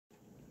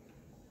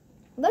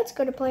Let's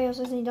go to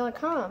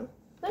PlayhouseDisney.com.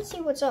 Let's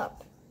see what's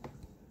up.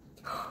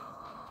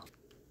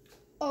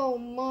 Oh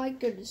my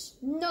goodness.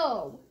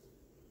 No.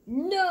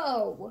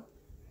 No.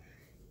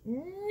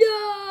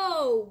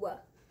 No.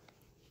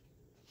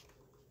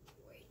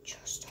 Wait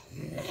just a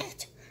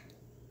minute.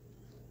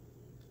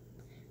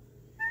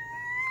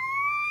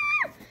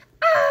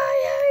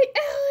 I hate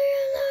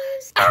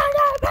aliens.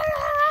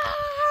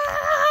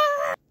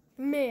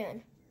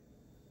 Man,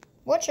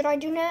 what should I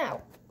do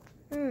now?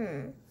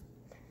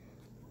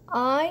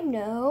 I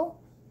know.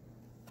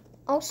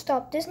 I'll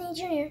stop Disney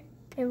Junior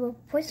and we'll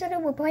put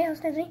it with Playhouse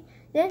Disney.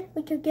 Then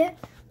we could get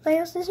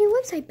Playhouse Disney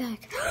website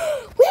back.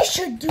 We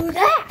should do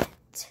that.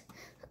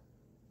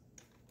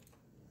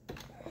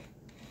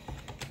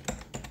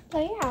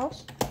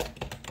 Playhouse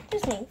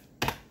Disney.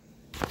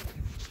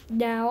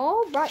 Now,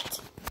 all right.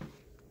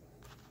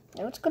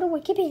 Now let's go to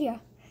Wikipedia.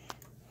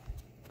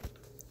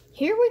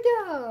 Here we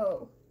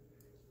go.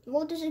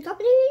 Walt Disney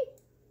Company.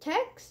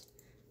 Text.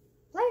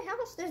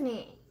 Playhouse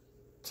Disney.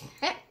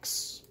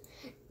 Text.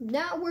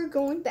 Now we're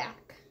going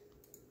back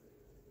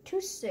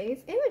to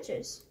save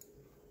images.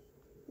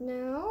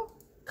 Now,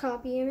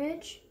 copy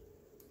image.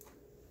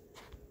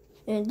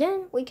 And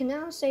then we can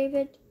now save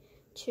it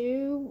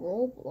to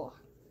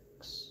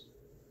Roblox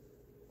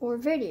or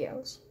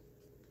videos.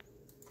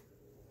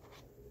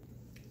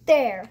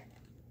 There.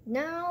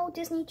 Now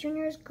Disney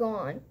Junior is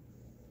gone.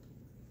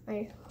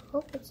 I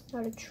hope it's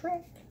not a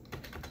trick.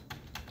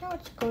 Now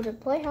let's go to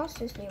Playhouse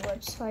Disney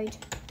website.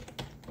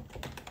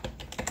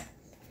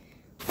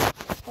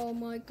 Oh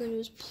my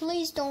goodness,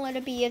 please don't let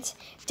it be it's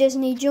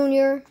Disney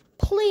Junior.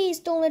 Please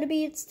don't let it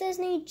be it's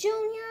Disney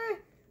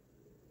Junior.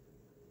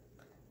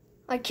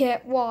 I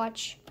can't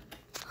watch.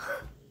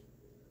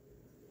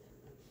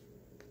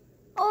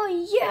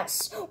 Oh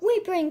yes, we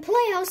bring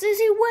Playhouse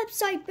Disney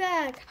website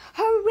back.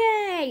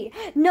 Hooray!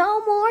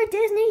 No more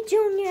Disney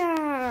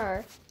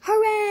Junior.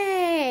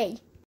 Hooray!